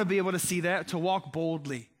 I want to be able to see that, to walk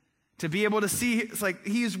boldly. To be able to see, it's like,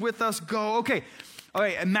 he is with us, go. Okay, all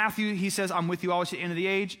right, and Matthew, he says, I'm with you always to the end of the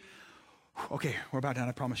age. Okay, we're about done,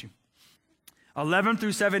 I promise you. 11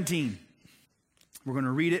 through 17. We're going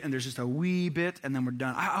to read it, and there's just a wee bit, and then we're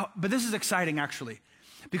done. But this is exciting, actually,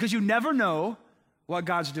 because you never know what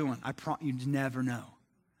God's doing. You never know.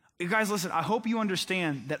 You guys, listen, I hope you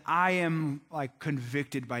understand that I am, like,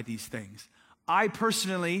 convicted by these things. I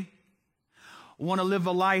personally want to live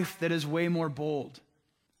a life that is way more bold.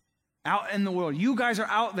 Out in the world. You guys are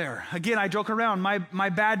out there. Again, I joke around. My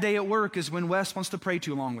bad day at work is when Wes wants to pray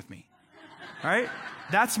too long with me. All right?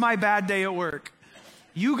 That's my bad day at work.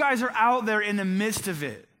 You guys are out there in the midst of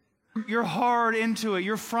it. You're hard into it.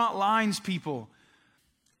 You're front lines people.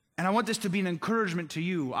 And I want this to be an encouragement to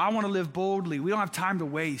you. I want to live boldly. We don't have time to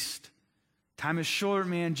waste. Time is short,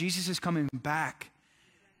 man. Jesus is coming back.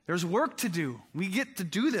 There's work to do. We get to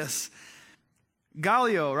do this.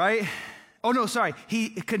 Gallio, right? Oh, no, sorry. He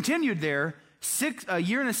continued there a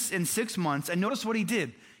year and 6 months, and notice what he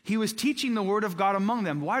did. He was teaching the word of God among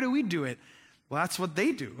them. Why do we do it? Well, that's what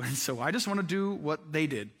they do, and so I just want to do what they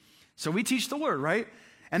did. So we teach the word, right?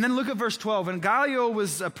 And then look at verse 12. And Gallio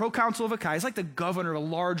was a proconsul of Achaia. He's like the governor of a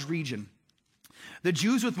large region. The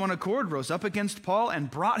Jews with one accord rose up against Paul and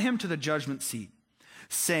brought him to the judgment seat,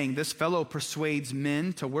 saying, this fellow persuades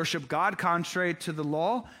men to worship God contrary to the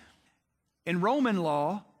law. In Roman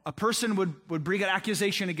law, a person would bring an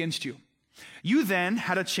accusation against you. You then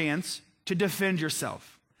had a chance to defend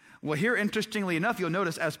yourself. Well, here, interestingly enough, you'll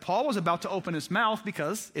notice as Paul was about to open his mouth,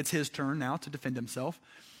 because it's his turn now to defend himself,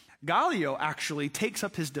 Gallio actually takes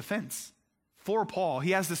up his defense for Paul.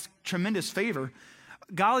 He has this tremendous favor.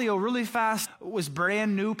 Gallio really fast was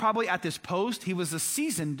brand new probably at this post. He was a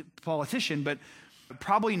seasoned politician, but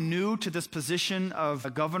probably new to this position of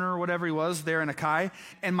a governor or whatever he was there in Achaia.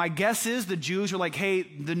 And my guess is the Jews were like, hey,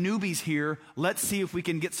 the newbie's here. Let's see if we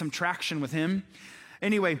can get some traction with him.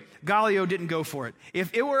 Anyway, Gallio didn't go for it.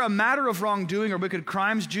 If it were a matter of wrongdoing or wicked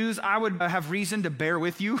crimes, Jews, I would have reason to bear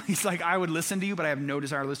with you. He's like, I would listen to you, but I have no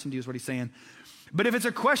desire to listen to you is what he's saying. But if it's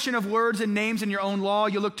a question of words and names in your own law,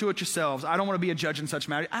 you look to it yourselves. I don't want to be a judge in such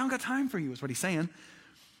matters. I don't got time for you is what he's saying.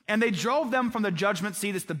 And they drove them from the judgment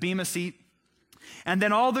seat. It's the bema seat. And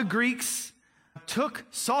then all the Greeks took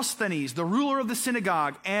Sosthenes, the ruler of the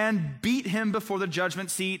synagogue, and beat him before the judgment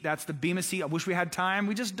seat. That's the bema seat. I wish we had time.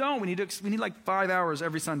 We just don't. We need like 5 hours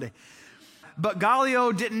every Sunday. But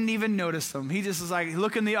Gallio didn't even notice them. He just was like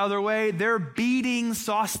looking the other way. They're beating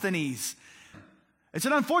Sosthenes. It's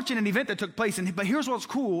an unfortunate event that took place. But here's what's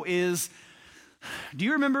cool is, do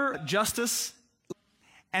you remember Justus?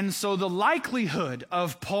 And so the likelihood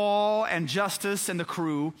of Paul and Justus and the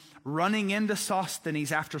crew running into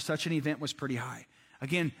Sosthenes after such an event was pretty high.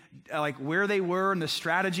 Again, like where they were and the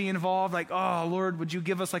strategy involved, like, oh, Lord, would you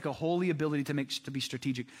give us like a holy ability to be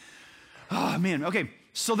strategic? Oh, man. Okay,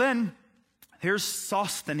 so then here's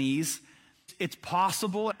Sosthenes. It's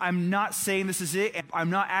possible. I'm not saying this is it. I'm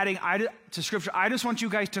not adding to Scripture. I just want you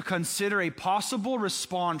guys to consider a possible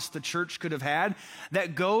response the church could have had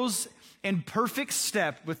that goes in perfect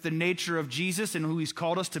step with the nature of Jesus and who he's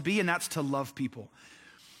called us to be, and that's to love people.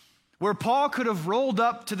 where Paul could have rolled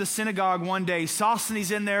up to the synagogue one day. Sosthenes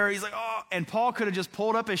in there. He's like, oh, and Paul could have just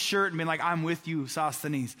pulled up his shirt and been like, I'm with you,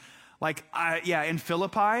 Sosthenes. Like, in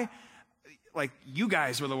Philippi, like, you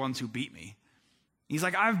guys were the ones who beat me. He's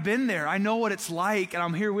like, I've been there. I know what it's like, and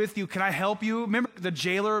I'm here with you. Can I help you? Remember the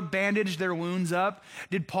jailer bandaged their wounds up?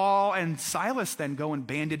 Did Paul and Silas then go and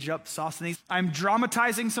bandage up Sosthenes? I'm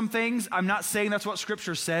dramatizing some things. I'm not saying that's what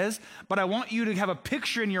Scripture says, but I want you to have a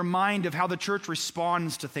picture in your mind of how the church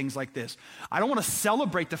responds to things like this. I don't want to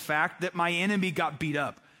celebrate the fact that my enemy got beat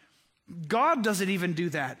up. God doesn't even do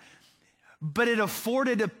that. But it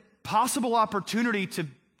afforded a possible opportunity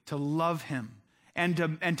to love him and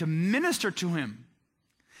to minister to him.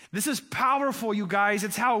 This is powerful, you guys.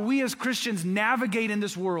 It's how we as Christians navigate in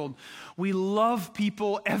this world. We love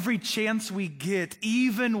people every chance we get,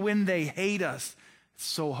 even when they hate us. It's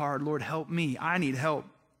so hard. Lord, help me. I need help.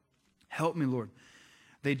 Help me, Lord.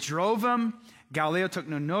 They drove him. Gallio took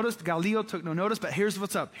no notice, but here's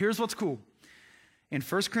what's up. Here's what's cool. In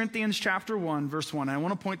 1 Corinthians chapter 1, verse 1, and I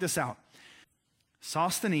want to point this out.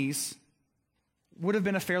 Sosthenes would have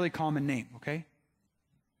been a fairly common name, okay?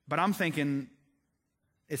 But I'm thinking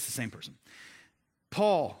it's the same person.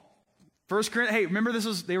 Paul, 1 Corinthians, hey, remember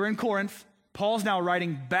they were in Corinth. Paul's now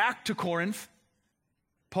writing back to Corinth.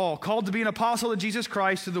 Paul, called to be an apostle of Jesus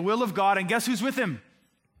Christ to the will of God, and guess who's with him?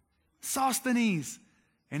 Sosthenes.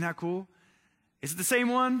 Ain't that cool? Is it the same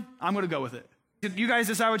one? I'm going to go with it. You guys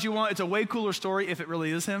decide what you want. It's a way cooler story if it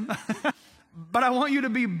really is him. But I want you to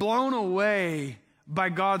be blown away by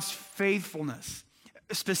God's faithfulness,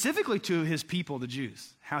 specifically to his people, the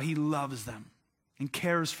Jews, how he loves them and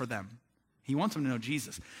cares for them. He wants them to know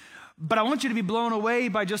Jesus. But I want you to be blown away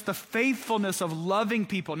by just the faithfulness of loving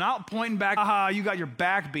people, not pointing back, aha, you got your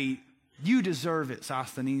back beat. You deserve it,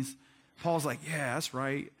 Sosthenes. Paul's like, yeah, that's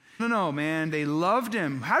right. No, man, they loved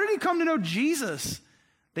him. How did he come to know Jesus?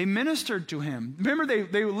 They ministered to him. Remember,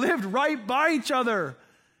 they lived right by each other.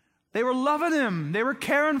 They were loving him. They were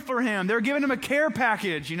caring for him. They were giving him a care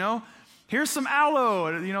package, Here's some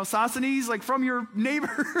aloe, Sosthenes, like from your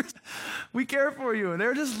neighbors. We care for you. And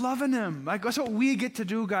they're just loving him. Like, that's what we get to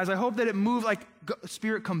do, guys. I hope that it moves, like,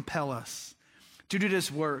 Spirit compel us to do this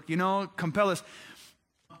work, compel us.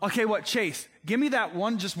 Okay, Chase, give me that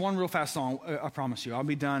just one real fast song. I promise you, I'll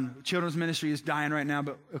be done. Children's ministry is dying right now,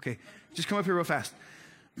 but okay, just come up here real fast.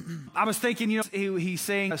 I was thinking, he's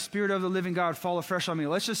saying, "A Spirit of the living God, fall afresh on me."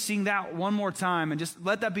 Let's just sing that one more time and just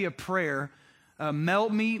let that be a prayer.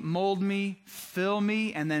 Melt me, mold me, fill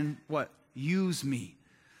me, and then what? Use me.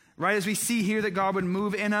 Right? As we see here that God would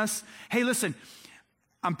move in us. Hey, listen,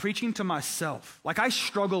 I'm preaching to myself. Like, I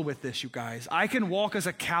struggle with this, you guys. I can walk as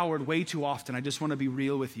a coward way too often. I just want to be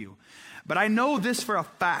real with you. But I know this for a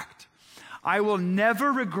fact. I will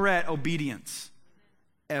never regret obedience.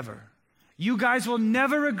 Ever. You guys will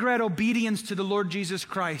never regret obedience to the Lord Jesus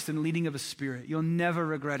Christ and leading of His Spirit. You'll never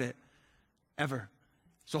regret it. Ever.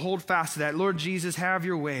 So hold fast to that. Lord Jesus, have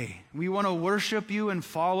your way. We want to worship you and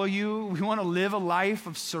follow you. We want to live a life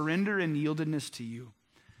of surrender and yieldedness to you.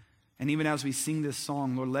 And even as we sing this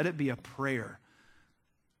song, Lord, let it be a prayer.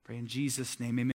 Pray in Jesus' name, amen.